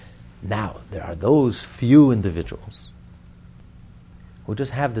 Now, there are those few individuals who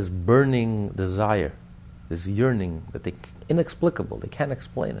just have this burning desire, this yearning that inexplicable. They can't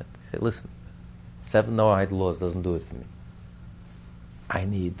explain it. They say, listen, 7 Noahide laws doesn't do it for me.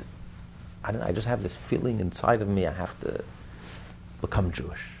 I just have this feeling inside of me I have to become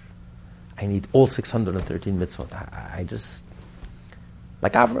Jewish. I need all 613 mitzvot. I just,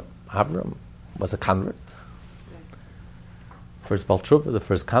 like Avram. Avram was a convert. First Baal Tshuva, the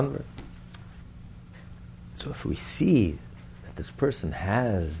first convert. So if we see that this person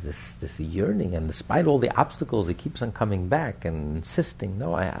has this yearning, and despite all the obstacles, he keeps on coming back and insisting,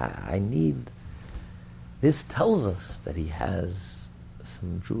 no, I need, this tells us that he has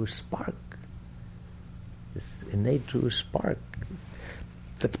some Jewish spark, this innate Jewish spark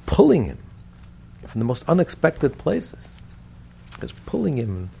that's pulling him from the most unexpected places. It's pulling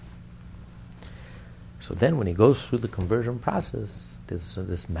him. So then when he goes through the conversion process, there's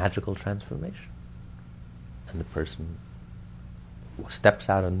this magical transformation. And the person steps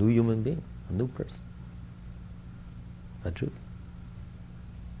out a new human being, a new person, a Jew.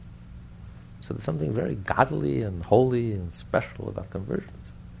 So there's something very godly and holy and special about conversions,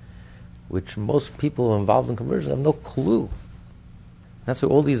 which most people involved in conversions have no clue. That's why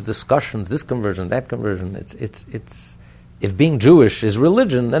all these discussions, this conversion, that conversion, it's if being Jewish is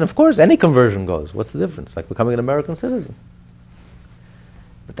religion, then of course any conversion goes. What's the difference? Like becoming an American citizen.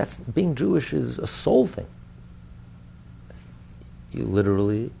 But being Jewish is a soul thing. You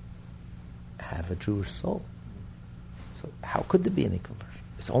literally have a Jewish soul. So how could there be any conversion?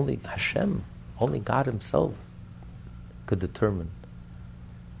 It's only Hashem. Only God Himself could determine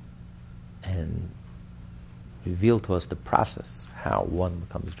and reveal to us the process, how one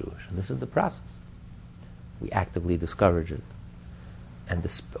becomes Jewish. And this is the process. We actively discourage it. And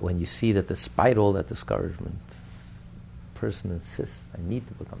when you see that despite all that discouragement, the person insists, I need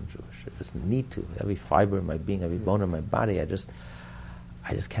to become Jewish. I just need to. Every fiber in my being, every bone in my body, I just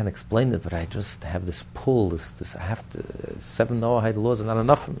can't explain it, but I just have this pull, this I have to, 7 Noahide laws are not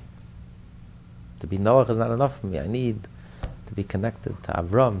enough for me. To be Noach is not enough for me. I need to be connected to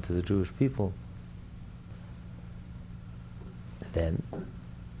Avram, to the Jewish people. Then,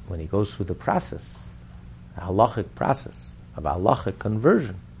 when he goes through the process, the halachic process of halachic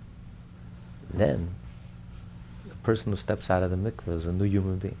conversion, then the person who steps out of the mikveh is a new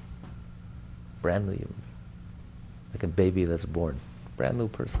human being, brand new human being, like a baby that's born, brand new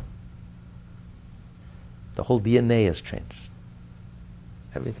person. The whole DNA has changed.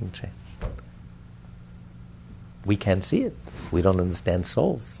 Everything changed. We can't see it. We don't understand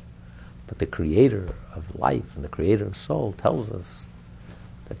souls. But the creator of life and the creator of soul tells us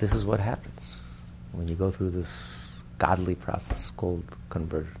that this is what happens when you go through this godly process called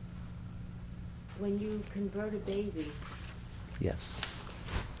conversion. When you convert a baby, Yes.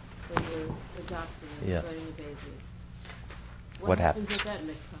 when you're adopting and Yes. converting a baby, What happens happens? at that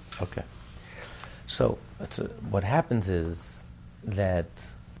mikvah? Okay. So what happens is that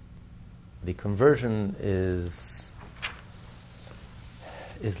the conversion is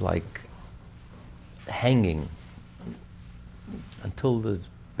like hanging until the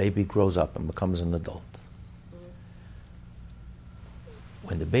baby grows up and becomes an adult.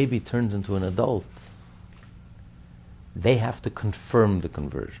 When the baby turns into an adult, they have to confirm the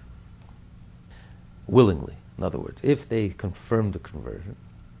conversion willingly. In other words, if they confirm the conversion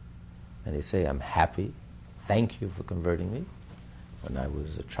and they say, I'm happy, thank you for converting me, when I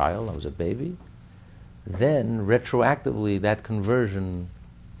was a child, I was a baby, then retroactively that conversion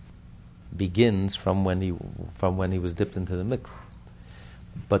begins from when he was dipped into the mikveh.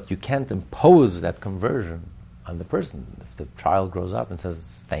 But you can't impose that conversion on the person. If the child grows up and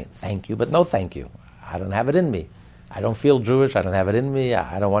says, thank you, but no thank you. I don't have it in me. I don't feel Jewish. I don't have it in me.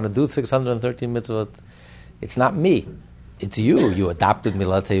 I don't want to do 613 mitzvot. It's not me. It's you. You adopted me.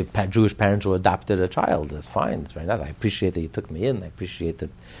 Let's say Jewish parents who adopted a child. That's fine. It's very nice. I appreciate that you took me in. I appreciate that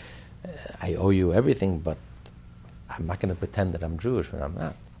I owe you everything, but I'm not going to pretend that I'm Jewish when I'm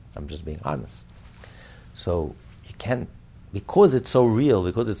not. I'm just being honest. So you can't, because it's so real,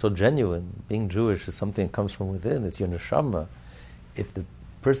 because it's so genuine, being Jewish is something that comes from within. It's your neshama. If the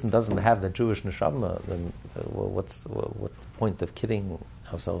person doesn't have the Jewish neshama, then what's the point of kidding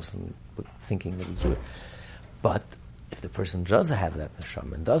ourselves and thinking that he's Jewish? But if the person does have that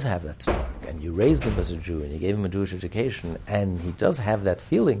neshama and does have that spark, and you raised him as a Jew and you gave him a Jewish education, and he does have that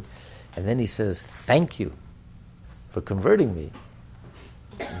feeling, and then he says, thank you for converting me,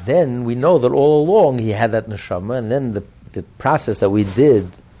 then we know that all along he had that neshama, and then the process that we did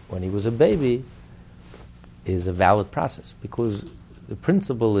when he was a baby is a valid process, because the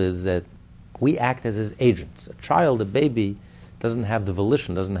principle is that we act as his agents. A child, a baby, doesn't have the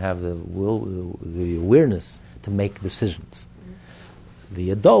volition, doesn't have the will, the awareness to make decisions.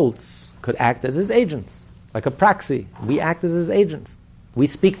 The adults could act as his agents, like a proxy. We act as his agents. We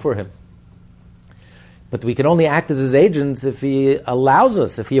speak for him. But we can only act as his agents if he allows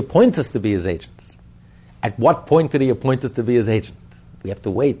us, if he appoints us to be his agents. At what point could he appoint us to be his agent? We have to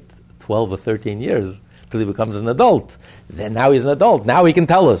wait 12 or 13 years till he becomes an adult. Then now he's an adult. Now he can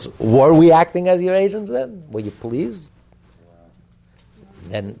tell us, were we acting as your agents then? Were you pleased?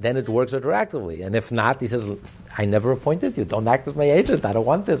 Then it works retroactively. And if not, he says, I never appointed you. Don't act as my agent. I don't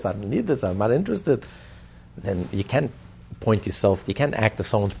want this. I don't need this. I'm not interested. Then you can't appoint yourself. You can't act as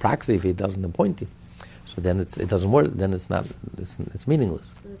someone's proxy if he doesn't appoint you. So then it doesn't work. Then it's not. It's meaningless.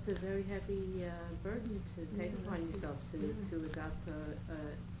 So it's a very heavy burden to take upon yourself to adopt to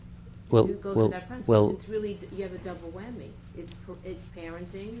go through that process. It's really, you have a double whammy. It's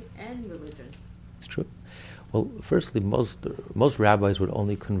parenting and religion. It's true. Well, firstly, most rabbis would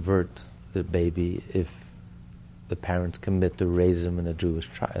only convert the baby if the parents commit to raise him in a Jewish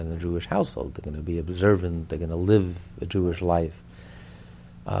household. They're going to be observant. They're going to live a Jewish life.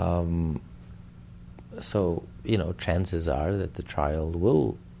 So, chances are that the child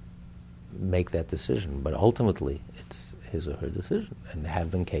will make that decision, but ultimately it's his or her decision. And there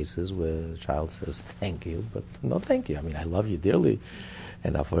have been cases where the child says, thank you, but no thank you. I mean, I love you dearly,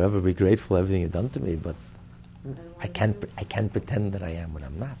 and I'll forever be grateful for everything you've done to me, but I can't pretend that I am when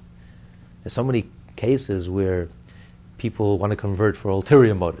I'm not. There's so many cases where people want to convert for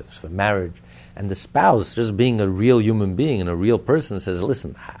ulterior motives, for marriage, and the spouse, just being a real human being and a real person, says,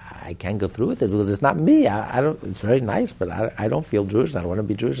 listen, I can't go through with it because it's not me. I don't. It's very nice, but I don't feel Jewish. I don't want to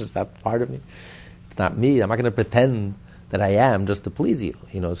be Jewish. It's not part of me. It's not me. I'm not going to pretend that I am just to please you.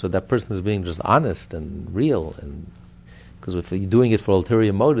 So that person is being just honest and real. And because if you're doing it for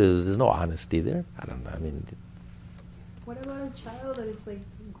ulterior motives, there's no honesty there. I don't know. I mean, what about a child that is like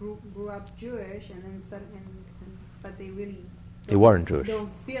grew up Jewish and then but they really they weren't Jewish.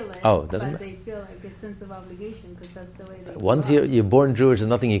 Don't feel it. Oh, doesn't but they feel like a sense of obligation because that's the way they. Once you're born Jewish, there's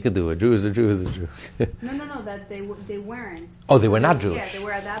nothing you can do. A Jew is a Jew is a Jew. No. That they weren't. Oh, they were not Jewish. Yeah, they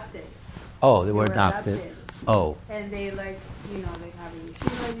were adopted. Oh, they were adopted. Oh. And they they have a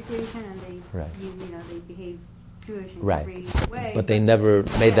yeshiva education and they behave Jewish in every way. But they never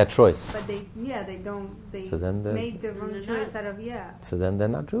made that choice. But they don't. So then made the wrong choice out of So then they're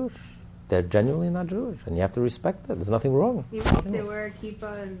not Jewish. They're genuinely not Jewish, and you have to respect that. There's nothing wrong. Even if they wear a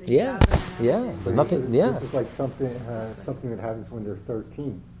kippah and they There's nothing. This is like something that happens when they're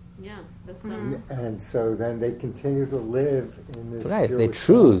 13. Yeah, that's and so then they continue to live in this. Right, if they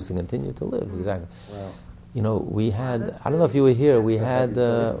choose to continue to live, exactly. Wow. We had. I don't know if you were here. We had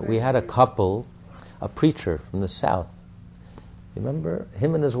a couple, a preacher from the South. Remember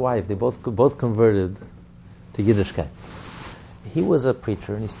him and his wife? They both converted to Yiddishkeit. He was a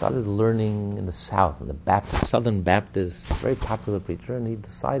preacher, and he started learning in the South, in the Southern Baptist, very popular preacher, and he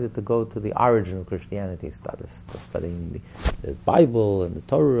decided to go to the origin of Christianity. He started studying the Bible and the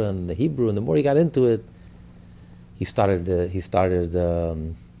Torah and the Hebrew, and the more he got into it, he started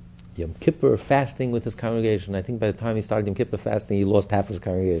Yom Kippur fasting with his congregation. I think by the time he started Yom Kippur fasting, he lost half his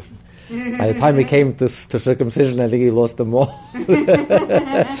congregation. By the time he came to circumcision, I think he lost them all.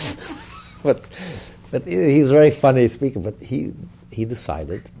 But he was a very funny speaker. But he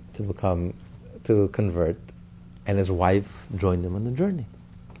decided to convert, and his wife joined him on the journey.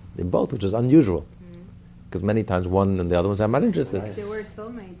 They both, which is unusual, because many times one and the other ones are not interested. They were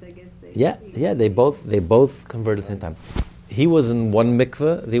soulmates, I guess. They both converted at the same time. He was in one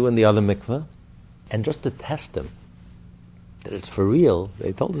mikveh, they were in the other mikveh, and just to test him that it's for real,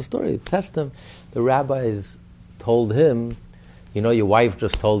 they told the story. To test him, the rabbis told him, your wife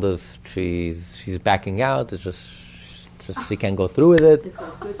just told us she's backing out. It's just she can't go through with it. It's a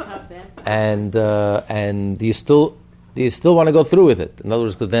good top bad. And do you still want to go through with it? In other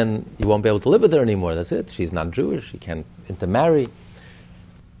words, because then you won't be able to live with her anymore. That's it. She's not Jewish. She can't intermarry.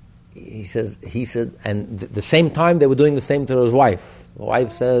 He said, and the same time they were doing the same to his wife. The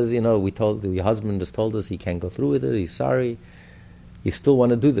wife says, your husband just told us he can't go through with it. He's sorry. You still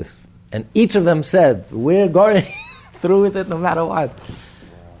want to do this? And each of them said, we're going through with it no matter what.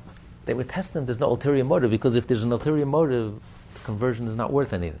 They were testing them. There's no ulterior motive, because if there's an ulterior motive, the conversion is not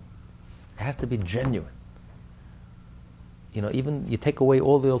worth anything. It has to be genuine. Even you take away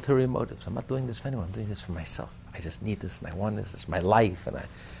all the ulterior motives. I'm not doing this for anyone. I'm doing this for myself. I just need this and I want this. It's my life, and I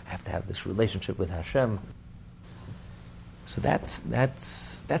have to have this relationship with Hashem. So that's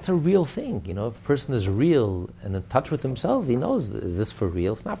a real thing. If a person is real and in touch with himself, he knows, is this for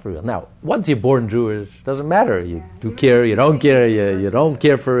real? It's not for real. Now, once you're born Jewish, it doesn't matter. You do care, you don't care, you don't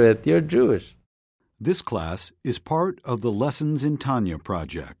care for it, you're Jewish. This class is part of the Lessons in Tanya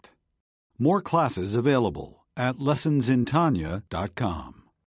project. More classes available at lessonsintanya.com.